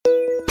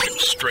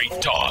Straight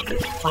talk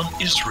from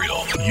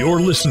Israel. You're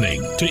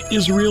listening to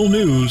Israel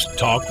News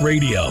Talk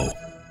Radio.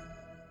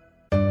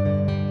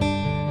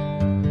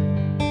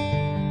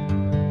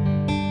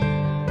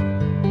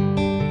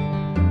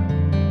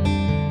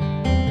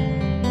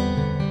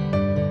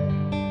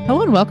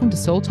 Hello and welcome to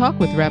Soul Talk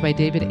with Rabbi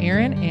David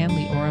Aaron and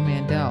Leora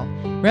Mandel.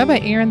 Rabbi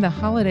Aaron, the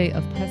holiday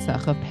of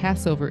Pesach, of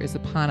Passover, is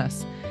upon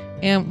us.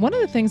 And one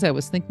of the things I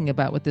was thinking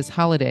about with this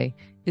holiday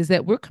is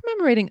that we're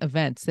commemorating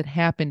events that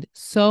happened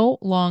so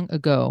long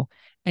ago.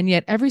 And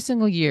yet every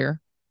single year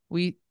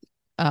we,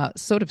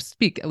 so to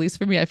speak, at least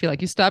for me, I feel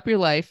like you stop your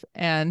life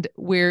and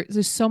where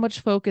there's so much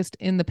focused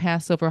in the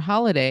Passover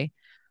holiday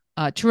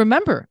to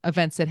remember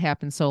events that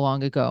happened so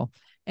long ago.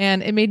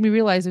 And it made me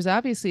realize there's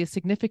obviously a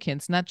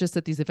significance, not just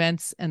that these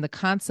events and the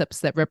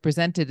concepts that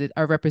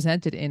are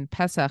represented in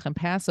Pesach and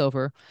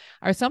Passover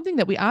are something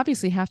that we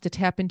obviously have to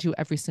tap into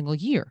every single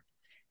year.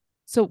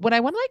 So what I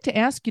would like to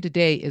ask you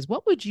today is,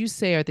 what would you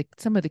say are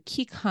some of the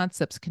key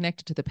concepts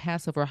connected to the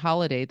Passover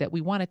holiday that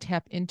we want to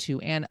tap into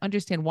and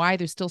understand why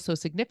they're still so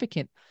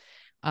significant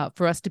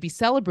for us to be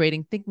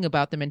celebrating, thinking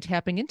about them and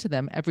tapping into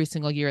them every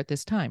single year at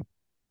this time?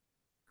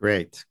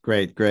 Great.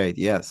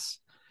 Yes.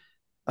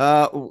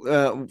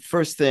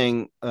 First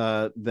thing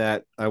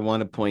that I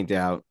want to point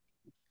out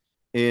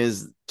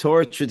is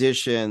Torah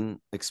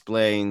tradition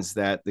explains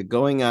that the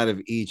going out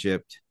of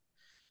Egypt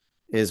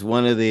is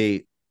one of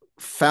the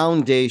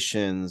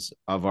foundations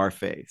of our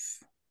faith.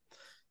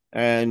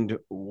 And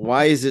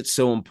why is it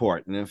so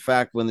important? In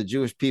fact, when the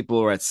Jewish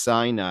people were at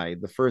Sinai,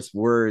 the first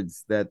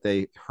words that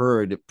they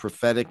heard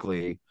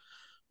prophetically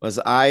was,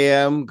 "I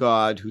am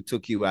God who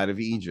took you out of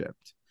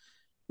Egypt,"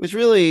 which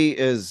really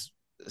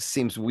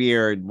seems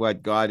weird.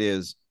 What God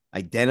is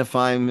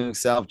identifying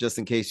himself, just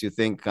in case you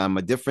think I'm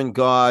a different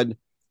God.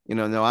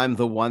 No, I'm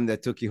the one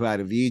that took you out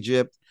of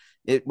Egypt.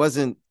 It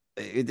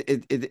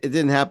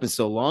didn't happen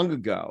so long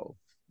ago.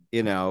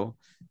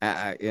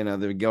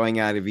 The going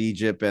out of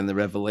Egypt and the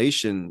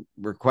revelation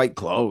were quite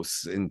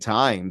close in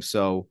time.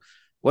 So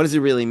what does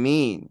it really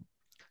mean?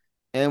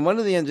 And one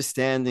of the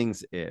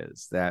understandings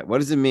is that, what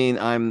does it mean,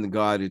 I'm the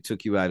God who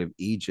took you out of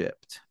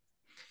Egypt?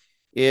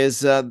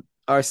 Is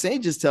our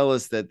sages tell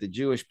us that the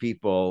Jewish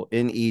people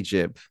in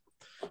Egypt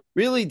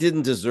really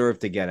didn't deserve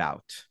to get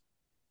out.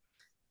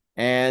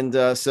 And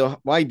so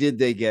why did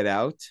they get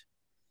out?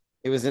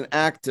 It was an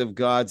act of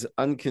God's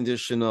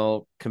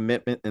unconditional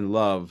commitment and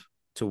love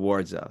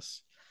towards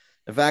us.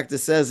 In fact, it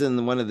says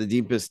in one of the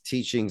deepest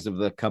teachings of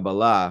the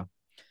Kabbalah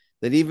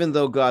that even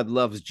though God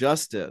loves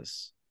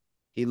justice,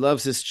 he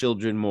loves his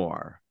children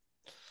more.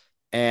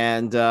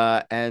 And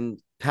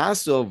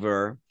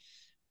Passover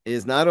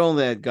is not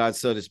only that God,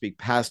 so to speak,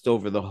 passed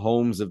over the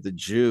homes of the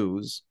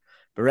Jews,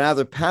 but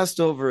rather passed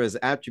over as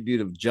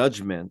attribute of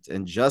judgment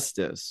and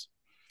justice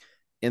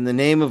in the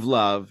name of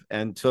love,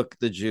 and took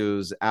the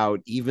Jews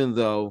out even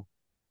though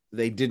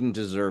they didn't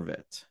deserve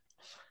it.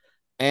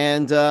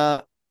 And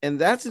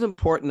that's an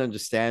important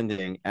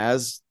understanding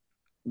as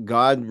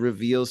God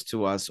reveals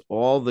to us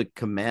all the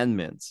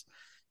commandments.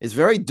 It's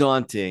very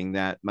daunting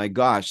that, my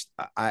gosh,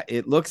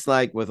 it looks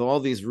like with all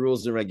these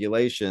rules and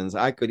regulations,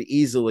 I could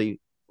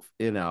easily,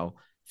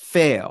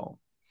 fail.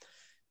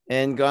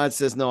 And God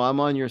says, no,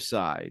 I'm on your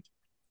side.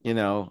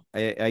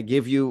 I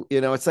give you,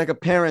 it's like a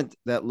parent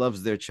that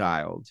loves their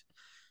child.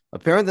 A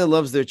parent that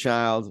loves their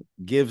child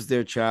gives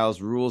their child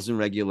rules and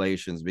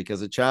regulations,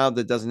 because a child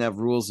that doesn't have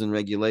rules and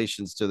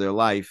regulations to their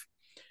life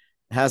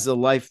has a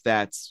life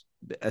that's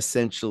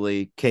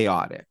essentially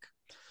chaotic.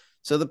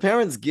 So the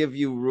parents give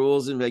you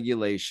rules and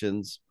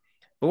regulations.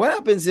 But what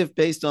happens if,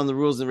 based on the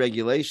rules and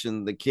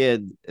regulation, the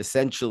kid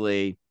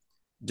essentially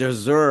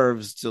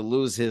deserves to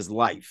lose his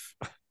life?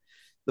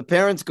 The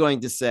parent's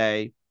going to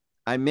say,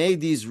 I made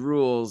these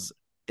rules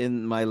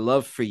in my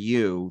love for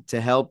you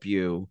to help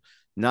you,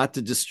 not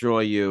to destroy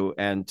you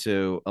and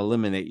to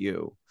eliminate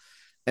you.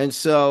 And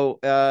so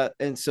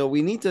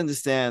we need to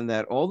understand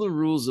that all the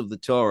rules of the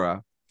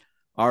Torah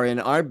are in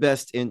our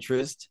best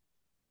interest.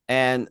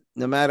 And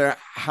no matter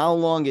how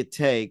long it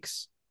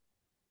takes,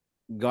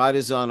 God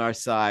is on our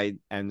side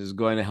and is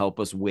going to help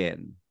us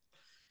win.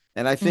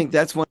 And I think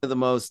that's one of the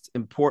most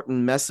important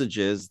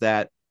messages,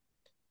 that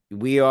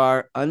we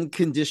are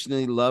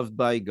unconditionally loved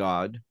by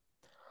God.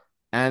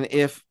 And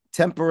if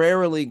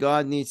temporarily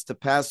God needs to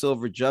pass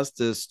over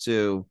justice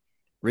to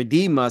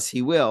redeem us,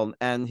 he will.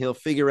 And he'll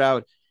figure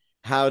out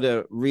how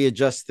to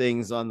readjust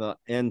things on the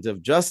end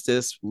of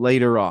justice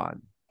later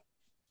on.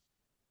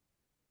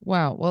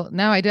 Wow. Well,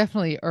 now I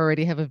definitely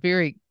already have a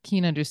very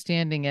keen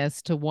understanding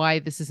as to why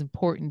this is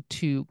important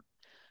to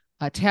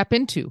tap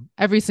into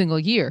every single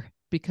year,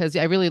 because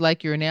I really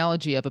like your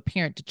analogy of a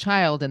parent to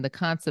child, and the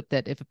concept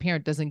that if a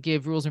parent doesn't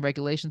give rules and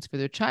regulations for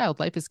their child,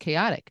 life is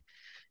chaotic.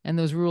 And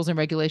those rules and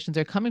regulations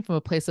are coming from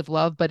a place of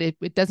love, but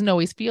it doesn't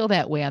always feel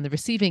that way on the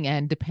receiving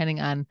end,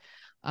 depending on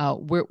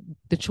where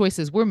the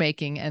choices we're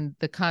making and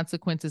the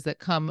consequences that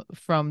come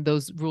from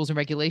those rules and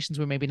regulations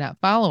we're maybe not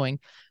following.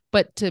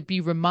 But to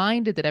be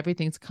reminded that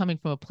everything's coming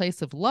from a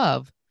place of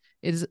love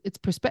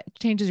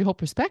changes your whole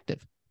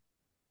perspective.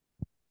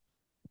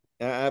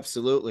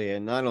 Absolutely.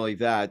 And not only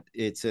that,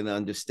 it's an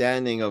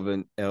understanding of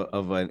an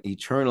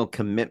eternal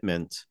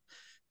commitment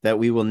that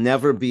we will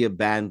never be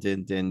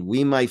abandoned. And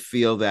we might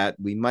feel that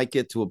we might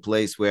get to a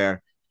place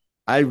where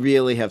I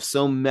really have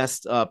so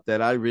messed up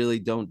that I really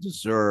don't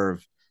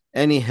deserve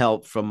any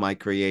help from my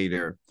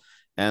creator.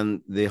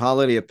 And the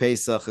holiday of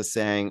Pesach is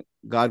saying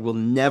God will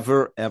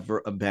never,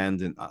 ever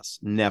abandon us.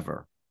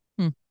 Never.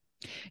 Hmm.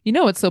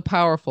 It's so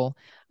powerful.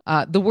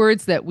 The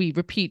words that we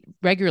repeat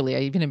regularly,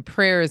 even in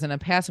prayers and in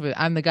Passover,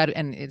 I'm the God,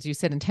 and as you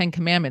said in 10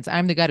 Commandments,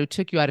 I'm the God who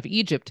took you out of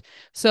Egypt.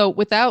 So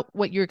without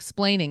what you're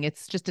explaining,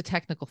 it's just a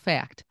technical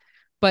fact.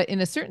 But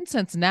in a certain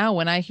sense, now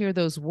when I hear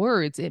those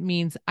words, it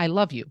means I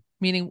love you.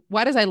 Meaning,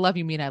 why does I love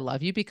you mean I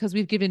love you? Because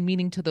we've given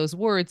meaning to those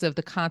words of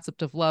the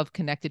concept of love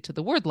connected to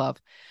the word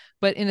love.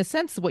 But in a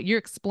sense, what you're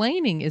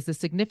explaining is the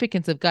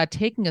significance of God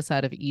taking us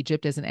out of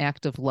Egypt as an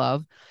act of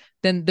love.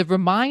 Then the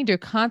reminder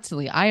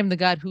constantly, I am the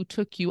God who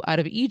took you out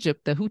of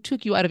Egypt. The who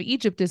took you out of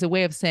Egypt is a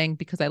way of saying,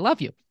 because I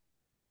love you.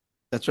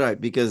 That's right.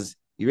 Because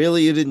you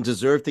didn't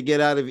deserve to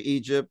get out of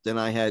Egypt. And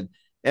I had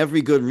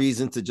every good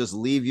reason to just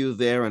leave you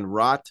there and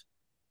rot.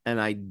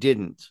 And I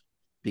didn't,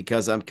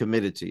 because I'm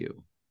committed to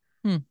you.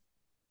 Hmm.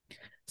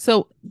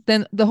 So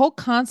then the whole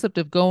concept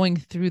of going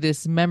through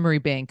this memory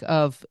bank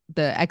of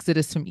the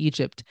Exodus from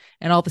Egypt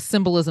and all the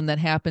symbolism that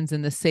happens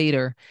in the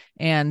Seder,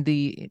 and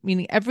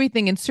meaning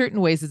everything in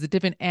certain ways is a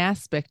different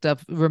aspect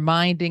of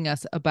reminding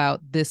us about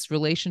this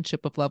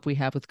relationship of love we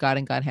have with God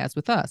and God has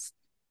with us.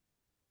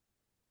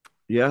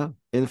 Yeah.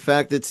 In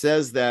fact, it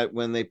says that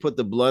when they put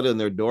the blood on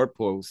their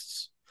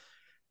doorposts,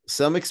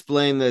 some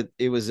explain that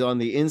it was on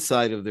the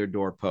inside of their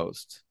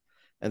doorpost.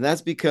 And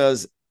that's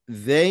because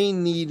they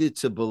needed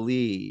to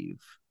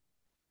believe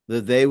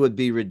that they would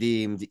be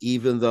redeemed,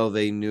 even though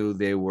they knew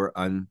they were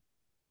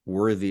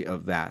unworthy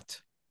of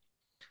that.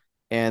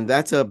 And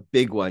that's a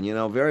big one.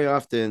 Very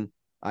often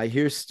I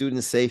hear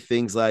students say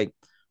things like,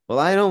 well,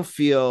 I don't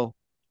feel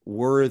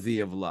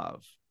worthy of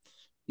love.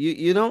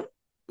 You don't,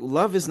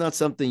 love is not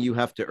something you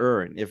have to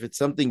earn. If it's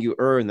something you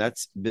earn,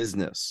 that's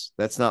business.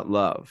 That's not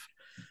love.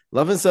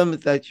 Love is something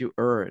that you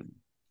earn,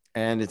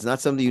 and it's not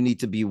something you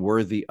need to be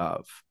worthy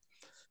of.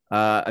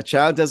 A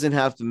child doesn't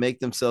have to make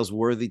themselves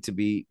worthy to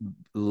be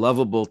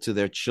lovable to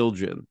their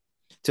children,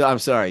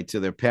 to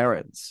their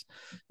parents.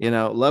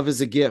 Love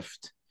is a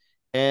gift.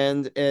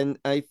 And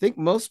I think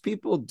most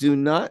people do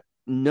not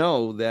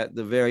know that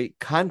the very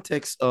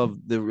context of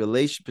the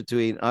relationship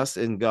between us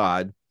and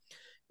God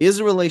is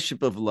a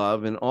relationship of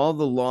love, and all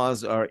the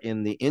laws are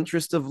in the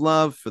interest of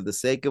love, for the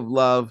sake of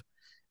love.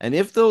 And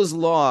if those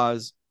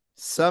laws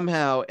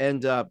somehow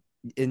end up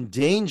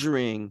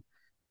endangering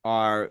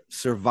our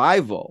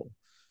survival,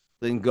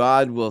 then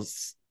God will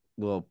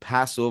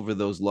pass over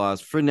those laws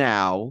for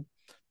now,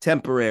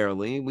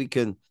 temporarily. We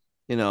can,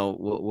 we'll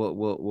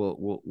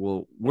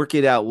work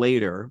it out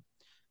later.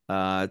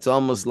 It's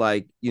almost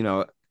like,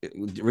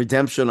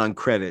 redemption on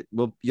credit.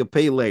 You'll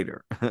pay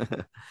later,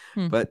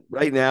 but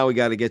right now we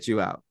got to get you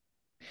out.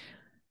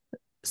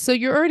 So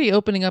you're already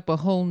opening up a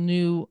whole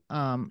new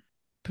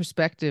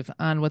perspective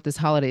on what this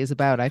holiday is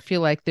about. I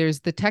feel like there's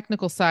the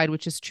technical side,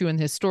 which is true, and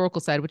the historical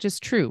side, which is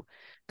true.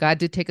 God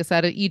did take us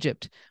out of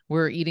Egypt.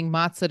 We're eating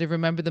matzah to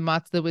remember the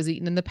matzah that was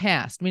eaten in the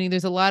past, meaning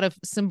there's a lot of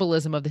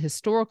symbolism of the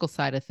historical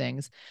side of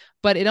things.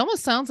 But it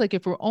almost sounds like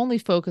if we're only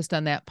focused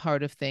on that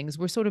part of things,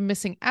 we're sort of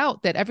missing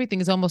out that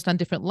everything is almost on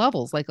different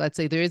levels. Like, let's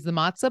say there is the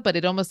matzah, but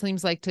it almost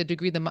seems like to a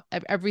degree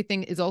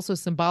everything is also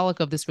symbolic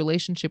of this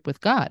relationship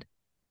with God.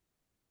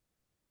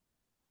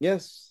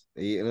 Yes,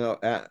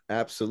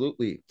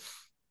 absolutely.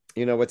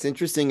 What's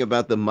interesting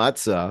about the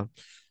matzah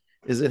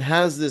is it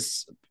has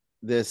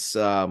this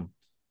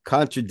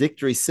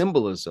contradictory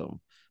symbolism.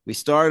 We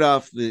start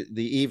off the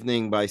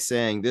evening by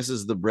saying this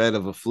is the bread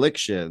of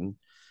affliction,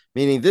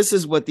 meaning this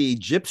is what the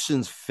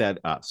Egyptians fed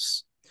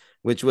us,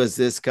 which was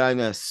this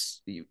kind of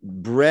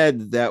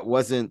bread that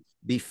wasn't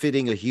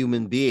befitting a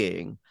human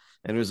being.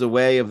 And it was a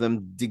way of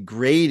them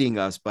degrading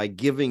us by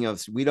giving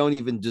us, we don't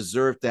even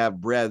deserve to have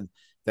bread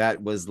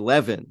that was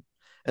leavened.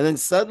 And then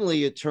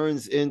suddenly it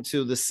turns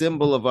into the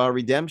symbol of our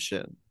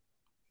redemption.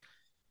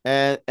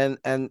 And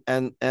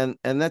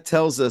that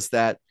tells us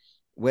that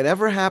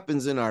whatever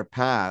happens in our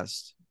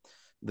past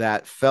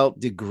that felt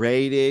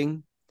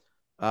degrading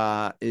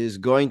is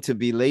going to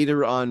be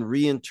later on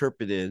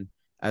reinterpreted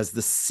as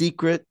the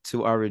secret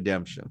to our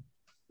redemption.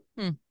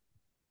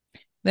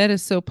 That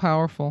is so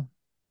powerful.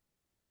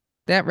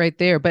 That right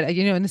there. But,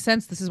 in a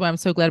sense, this is why I'm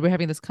so glad we're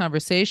having this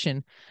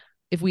conversation.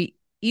 If we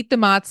eat the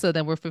matzah,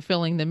 then we're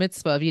fulfilling the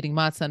mitzvah of eating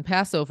matzah on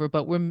Passover.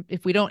 But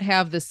if we don't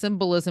have the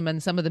symbolism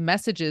and some of the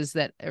messages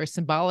that are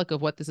symbolic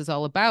of what this is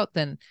all about,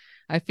 then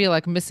I feel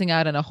like missing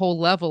out on a whole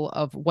level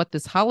of what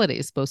this holiday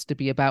is supposed to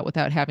be about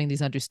without having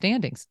these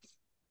understandings.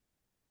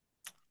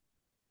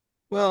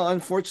 Well,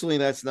 unfortunately,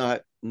 that's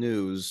not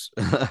news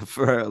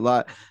for a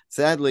lot.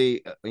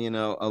 Sadly,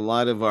 a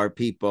lot of our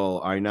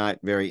people are not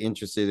very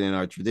interested in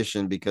our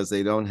tradition because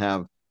they don't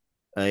have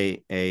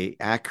a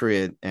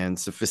accurate and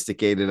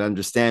sophisticated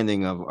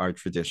understanding of our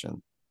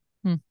tradition.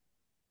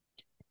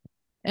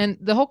 And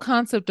the whole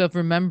concept of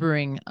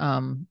remembering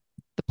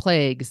the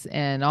plagues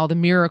and all the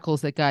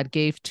miracles that God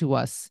gave to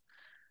us.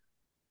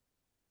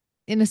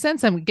 In a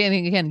sense, I'm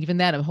getting, again, even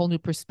that, a whole new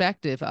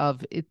perspective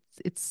of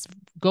it's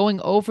going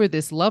over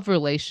this love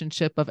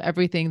relationship of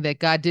everything that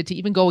God did to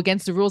even go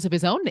against the rules of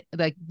his own.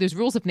 Like there's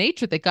rules of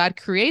nature that God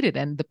created,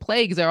 and the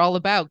plagues are all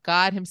about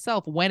God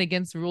himself went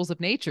against the rules of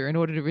nature in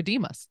order to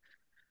redeem us,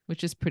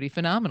 which is pretty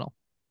phenomenal.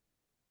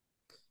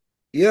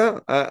 Yeah,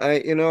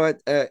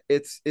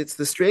 it's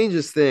the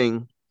strangest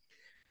thing,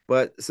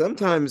 but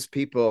sometimes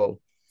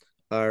people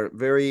are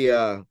very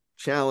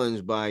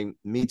challenged by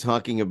me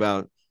talking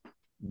about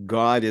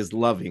God is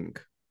loving.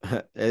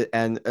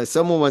 And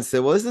someone once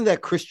said, well, isn't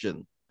that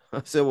Christian?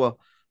 I said, well,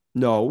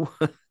 no.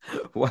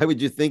 Why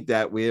would you think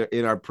that? We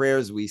in our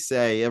prayers we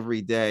say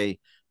every day,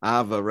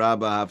 Ava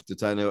Rabba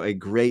Haftutano, a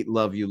great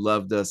love you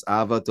loved us,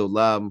 Ava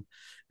Tolam,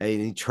 an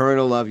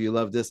eternal love you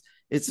loved us.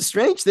 It's a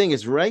strange thing.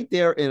 It's right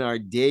there in our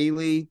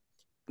daily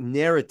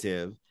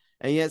narrative.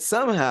 And yet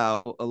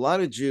somehow a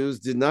lot of Jews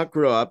did not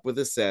grow up with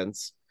a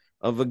sense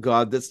of a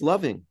God that's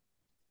loving.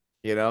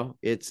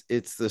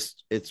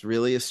 It's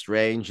really a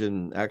strange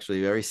and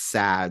actually very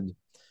sad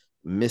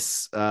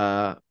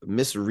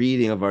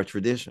misreading of our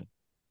tradition.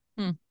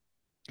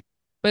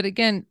 But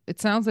again, it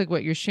sounds like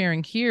what you're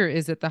sharing here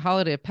is that the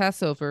holiday of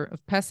Passover,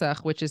 of Pesach,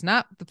 which is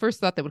not the first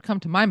thought that would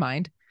come to my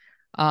mind,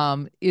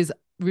 is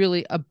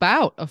really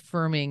about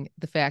affirming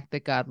the fact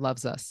that God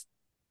loves us.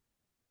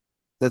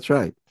 That's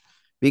right.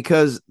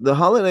 Because the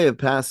holiday of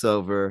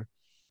Passover,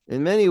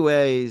 in many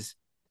ways,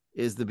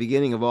 is the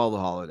beginning of all the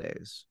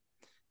holidays.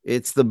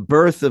 It's the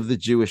birth of the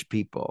Jewish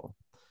people.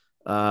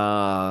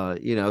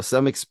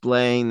 Some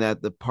explain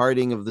that the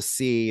parting of the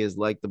sea is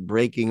like the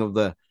breaking of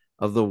the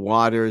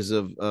waters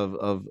of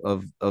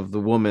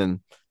the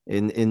woman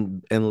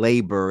in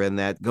labor, and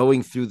that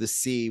going through the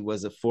sea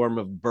was a form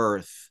of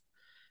birth.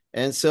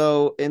 And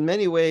so, in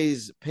many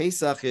ways,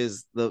 Pesach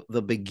is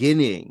the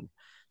beginning.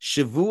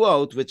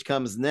 Shavuot, which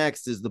comes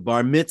next, is the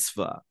bar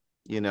mitzvah.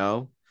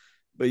 But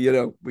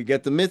we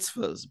get the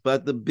mitzvahs,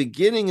 but the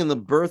beginning and the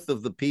birth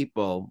of the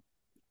people.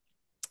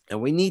 And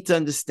we need to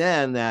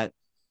understand that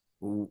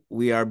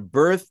we are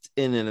birthed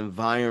in an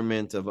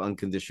environment of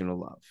unconditional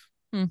love.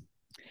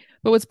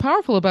 But what's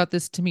powerful about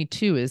this to me,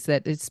 too, is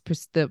that it's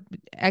the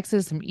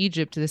exodus from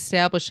Egypt, the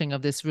establishing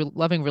of this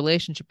loving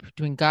relationship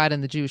between God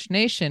and the Jewish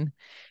nation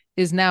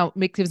is now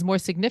gives more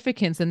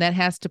significance, and that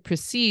has to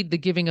precede the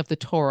giving of the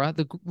Torah,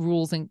 the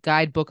rules and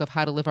guidebook of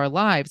how to live our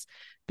lives,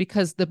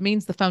 because that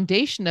means the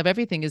foundation of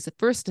everything is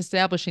first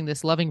establishing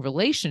this loving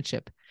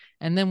relationship.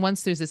 And then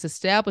once there's this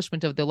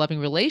establishment of the loving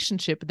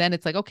relationship, then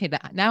it's like, okay,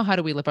 now how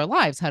do we live our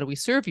lives? How do we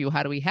serve you?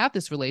 How do we have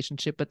this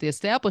relationship? But the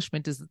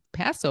establishment is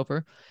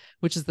Passover,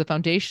 which is the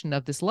foundation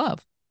of this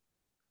love.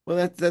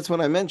 Well, that's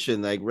what I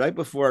mentioned. Like right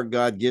before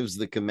God gives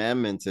the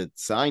commandment at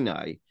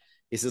Sinai,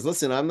 he says,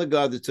 listen, I'm the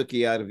God that took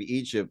you out of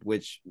Egypt,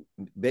 which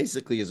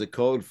basically is a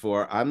code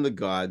for I'm the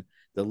God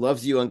that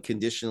loves you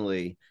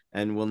unconditionally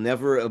and will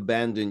never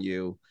abandon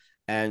you.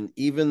 And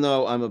even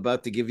though I'm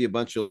about to give you a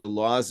bunch of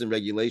laws and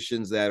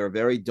regulations that are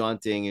very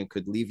daunting and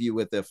could leave you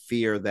with a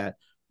fear that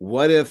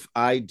what if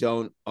I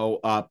don't owe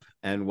up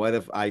and what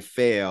if I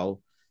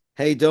fail?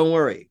 Hey, don't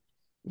worry.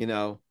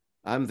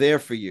 I'm there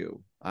for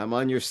you. I'm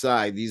on your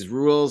side. These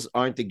rules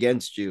aren't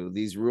against you.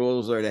 These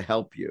rules are to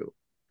help you.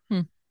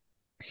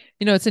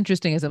 It's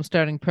interesting as I'm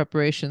starting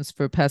preparations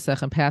for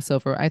Pesach and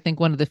Passover. I think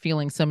one of the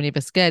feelings so many of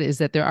us get is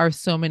that there are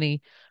so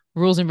many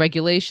rules and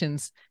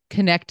regulations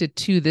connected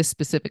to this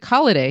specific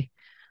holiday.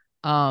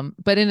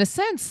 But in a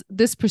sense,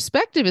 this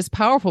perspective is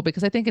powerful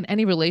because I think in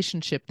any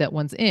relationship that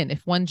one's in,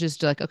 if one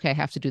just like, okay, I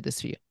have to do this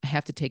for you. I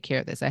have to take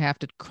care of this. I have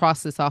to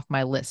cross this off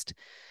my list.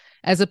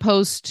 As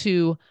opposed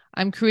to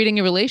I'm creating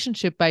a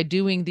relationship by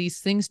doing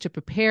these things to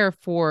prepare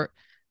for,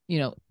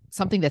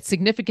 something that's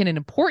significant and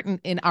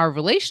important in our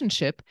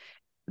relationship.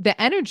 The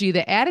energy,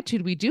 the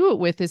attitude we do it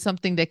with is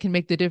something that can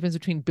make the difference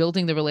between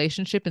building the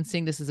relationship and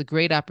seeing this as a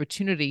great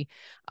opportunity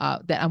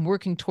that I'm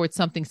working towards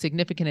something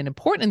significant and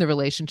important in the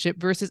relationship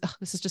versus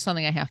this is just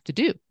something I have to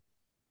do.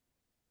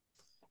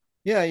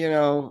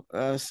 Yeah,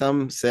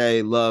 some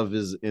say love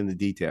is in the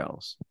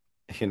details.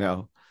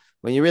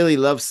 When you really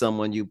love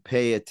someone, you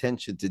pay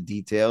attention to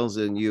details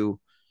and you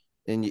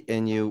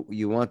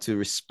want to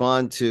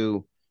respond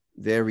to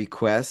their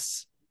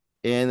requests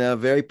in a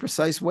very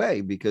precise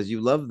way because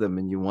you love them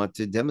and you want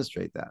to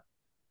demonstrate that.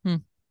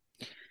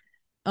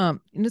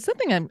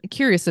 Something I'm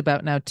curious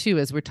about now too,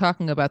 as we're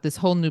talking about this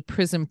whole new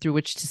prism through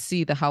which to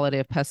see the holiday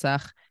of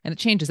Pesach, and it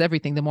changes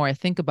everything the more I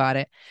think about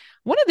it.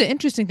 One of the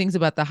interesting things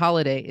about the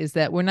holiday is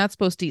that we're not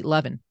supposed to eat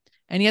leaven.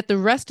 And yet the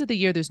rest of the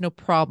year, there's no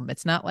problem.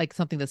 It's not like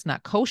something that's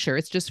not kosher.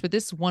 It's just for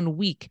this 1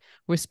 week,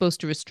 we're supposed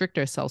to restrict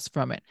ourselves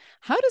from it.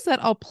 How does that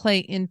all play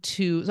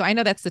into, so I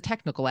know that's the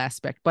technical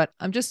aspect, but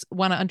I'm just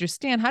want to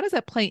understand, how does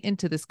that play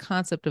into this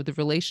concept of the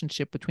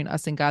relationship between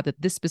us and God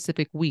that this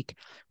specific week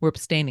we're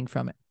abstaining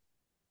from it?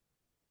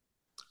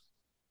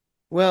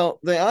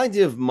 Well, the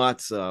idea of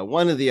matzah,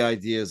 one of the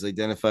ideas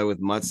identified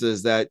with matzah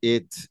is that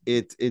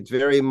it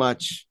very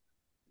much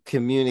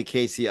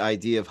communicates the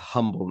idea of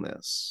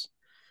humbleness.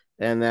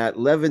 And that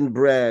leavened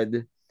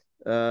bread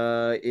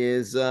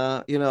is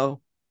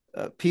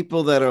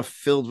people that are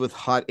filled with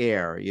hot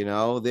air.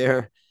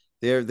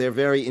 They're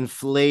very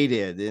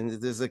inflated, and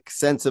there's a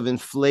sense of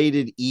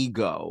inflated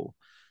ego.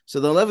 So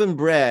the leavened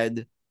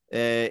bread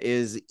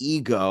is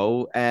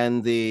ego,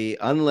 and the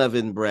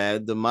unleavened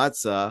bread, the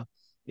matzah,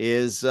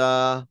 is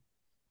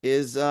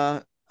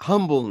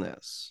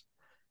humbleness.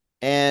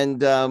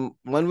 And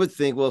one would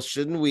think, well,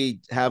 shouldn't we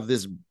have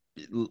this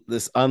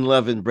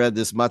unleavened bread,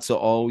 this matzah,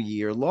 all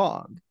year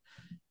long?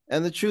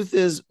 And the truth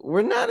is,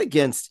 we're not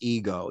against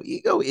ego.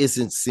 Ego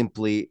isn't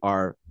simply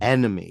our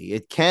enemy.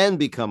 It can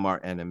become our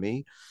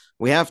enemy.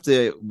 We have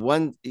to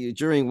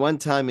during one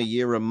time a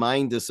year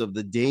remind us of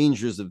the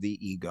dangers of the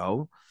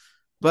ego.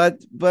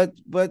 But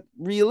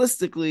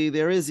realistically,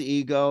 there is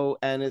ego,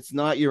 and it's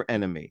not your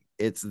enemy.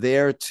 It's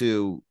there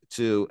to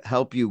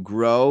help you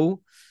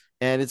grow,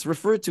 and it's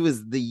referred to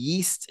as the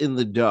yeast in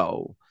the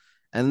dough.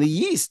 And the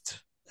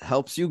yeast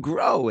helps you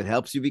grow. It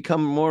helps you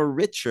become more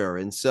richer.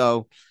 And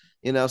so,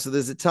 so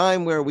there's a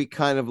time where we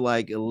kind of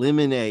like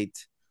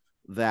eliminate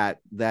that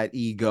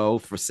ego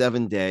for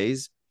 7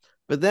 days.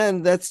 But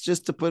then that's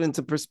just to put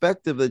into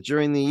perspective that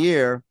during the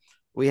year,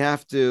 we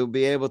have to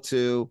be able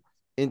to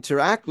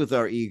interact with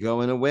our ego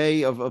in a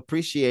way of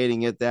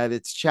appreciating it, that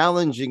it's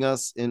challenging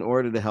us in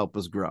order to help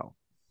us grow.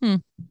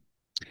 In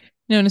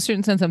a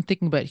certain sense, I'm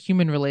thinking about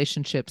human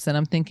relationships, and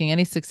I'm thinking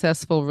any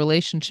successful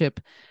relationship,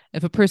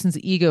 if a person's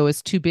ego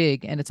is too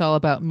big and it's all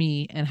about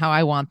me and how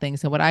I want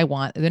things and what I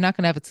want, they're not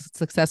going to have a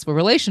successful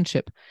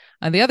relationship.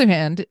 On the other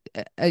hand,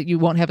 you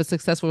won't have a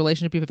successful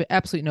relationship if you have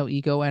absolutely no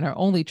ego and are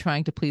only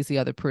trying to please the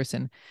other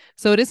person.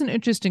 So it is an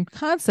interesting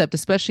concept,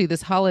 especially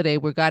this holiday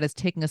where God is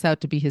taking us out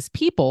to be his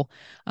people.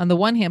 On the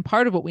one hand,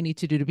 part of what we need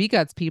to do to be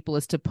God's people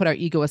is to put our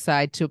ego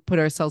aside, to put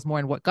ourselves more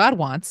in what God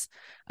wants.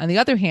 On the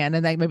other hand,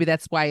 and maybe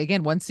that's why,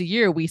 again, once a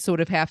year, we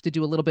sort of have to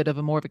do a little bit of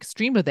a more of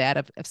extreme of that,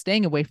 of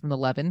staying away from the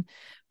leaven.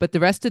 But the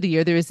rest of the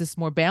year, there is this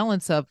more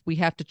balance of we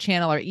have to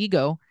channel our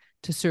ego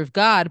to serve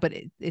God, but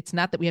it's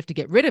not that we have to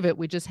get rid of it.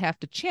 We just have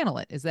to channel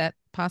it. Is that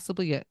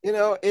possibly it?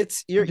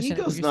 It's your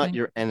ego's not saying?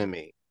 Your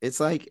enemy. It's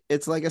like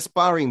a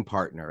sparring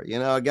partner.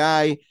 A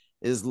guy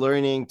is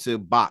learning to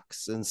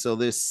box, and so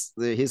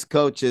his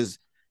coach is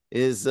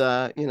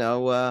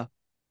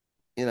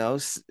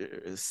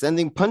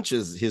sending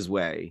punches his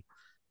way.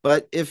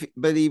 But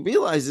he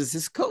realizes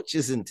his coach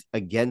isn't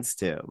against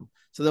him.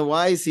 So then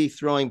why is he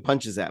throwing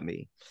punches at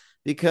me?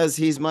 Because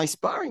he's my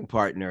sparring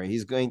partner.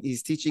 He's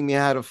teaching me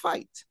how to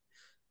fight.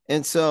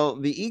 And so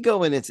the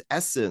ego in its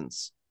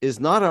essence is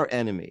not our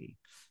enemy.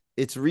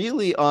 It's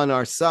really on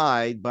our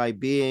side by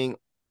being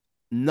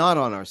not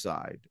on our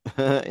side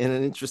in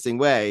an interesting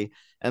way,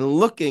 and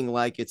looking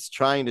like it's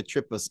trying to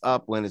trip us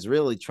up when it's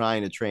really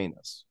trying to train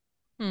us.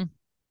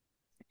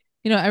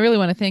 I really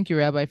want to thank you,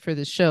 Rabbi, for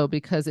this show,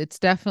 because it's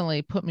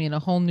definitely put me in a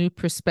whole new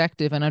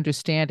perspective and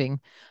understanding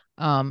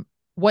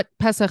what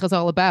Pesach is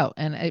all about.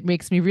 And it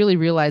makes me really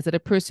realize that a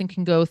person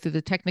can go through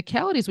the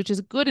technicalities, which is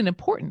good and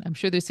important. I'm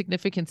sure there's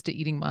significance to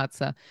eating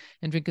matzah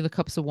and drinking the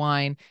cups of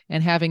wine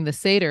and having the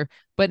Seder.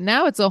 But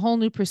now it's a whole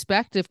new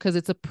perspective because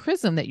it's a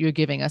prism that you're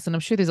giving us. And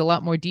I'm sure there's a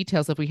lot more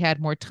details if we had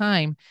more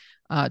time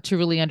to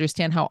really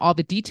understand how all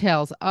the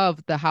details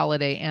of the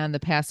holiday and the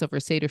Passover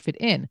Seder fit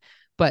in.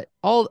 But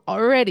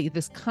already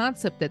this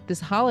concept that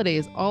this holiday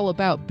is all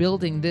about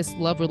building this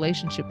love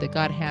relationship that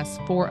God has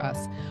for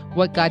us,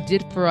 what God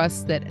did for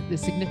us, that the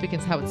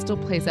significance, how it still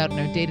plays out in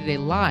our day-to-day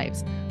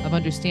lives, of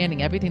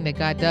understanding everything that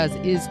God does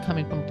is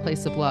coming from a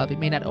place of love. It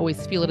may not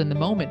always feel it in the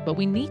moment, but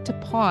we need to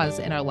pause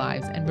in our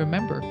lives and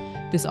remember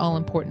this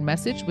all-important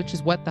message, which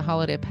is what the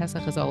holiday of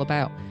Pesach is all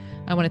about.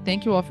 I want to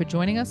thank you all for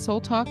joining us. Soul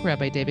Talk,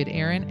 Rabbi David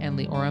Aaron and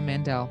Leora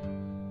Mandel.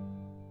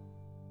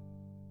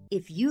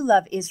 If you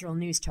love Israel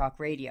News Talk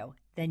Radio,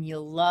 then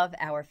you'll love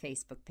our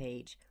Facebook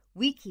page.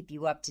 We keep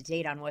you up to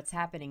date on what's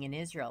happening in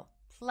Israel,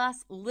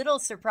 plus little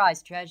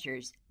surprise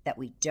treasures that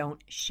we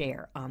don't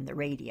share on the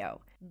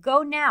radio.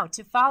 Go now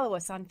to follow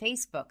us on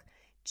Facebook.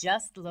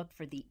 Just look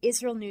for the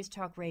Israel News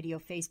Talk Radio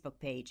Facebook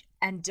page,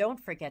 and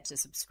don't forget to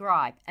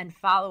subscribe and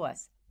follow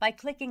us by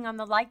clicking on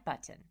the like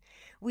button.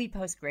 We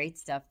post great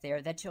stuff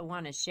there that you'll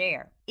want to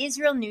share.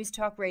 Israel News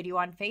Talk Radio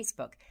on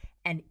Facebook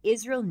and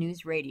Israel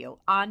News Radio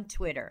on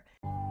Twitter.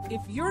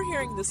 If you're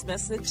hearing this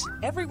message,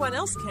 everyone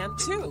else can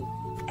too.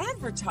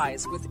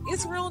 Advertise with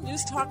Israel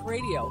News Talk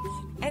Radio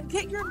and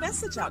get your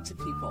message out to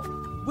people.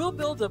 We'll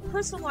build a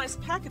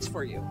personalized package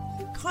for you.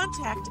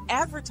 Contact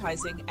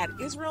advertising at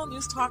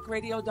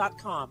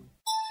israelnewstalkradio.com.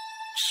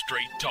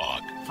 Straight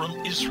talk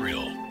from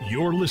Israel.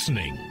 You're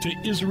listening to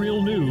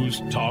Israel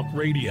News Talk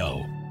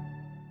Radio.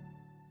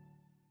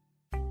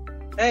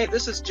 Hey,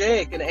 this is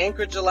Jake in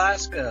Anchorage,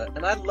 Alaska,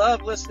 and I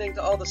love listening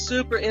to all the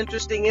super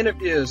interesting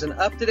interviews and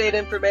up-to-date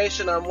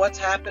information on what's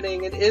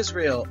happening in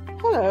Israel.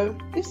 Hello,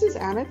 this is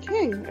Anna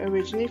King,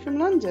 originally from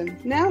London,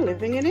 now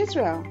living in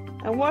Israel.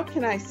 And what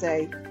can I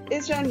say?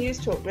 Israel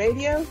News Talk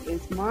Radio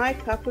is my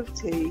cup of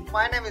tea.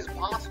 My name is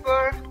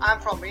Bhaskar. I'm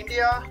from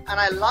India, and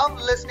I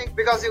love listening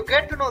because you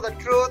get to know the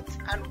truth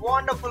and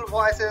wonderful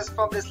voices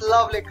from this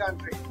lovely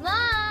country.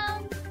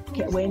 Mom!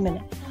 Okay, wait a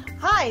minute.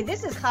 Hi,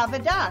 this is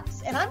Chava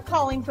Dax, and I'm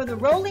calling for the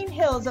rolling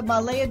hills of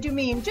Ma'ale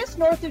Adumim, just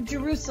north of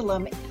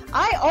Jerusalem.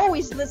 I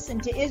always listen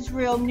to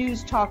Israel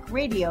News Talk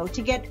Radio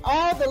to get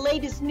all the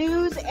latest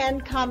news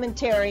and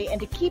commentary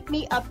and to keep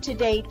me up to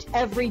date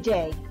every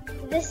day.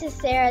 This is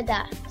Sarah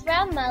Dax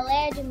from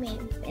Ma'ale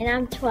Adumim, and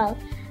I'm 12.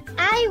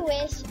 I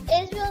wish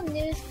Israel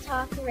News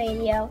Talk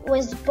Radio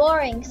was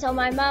boring so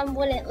my mom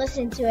wouldn't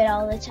listen to it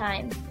all the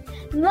time.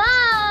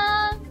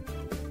 Mom!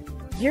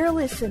 You're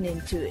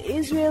listening to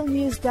Israel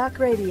News Talk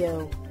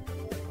Radio.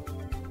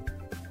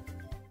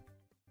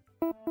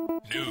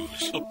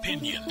 News,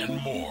 opinion, and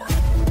more.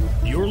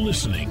 You're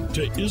listening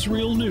to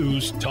Israel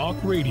News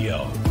Talk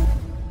Radio.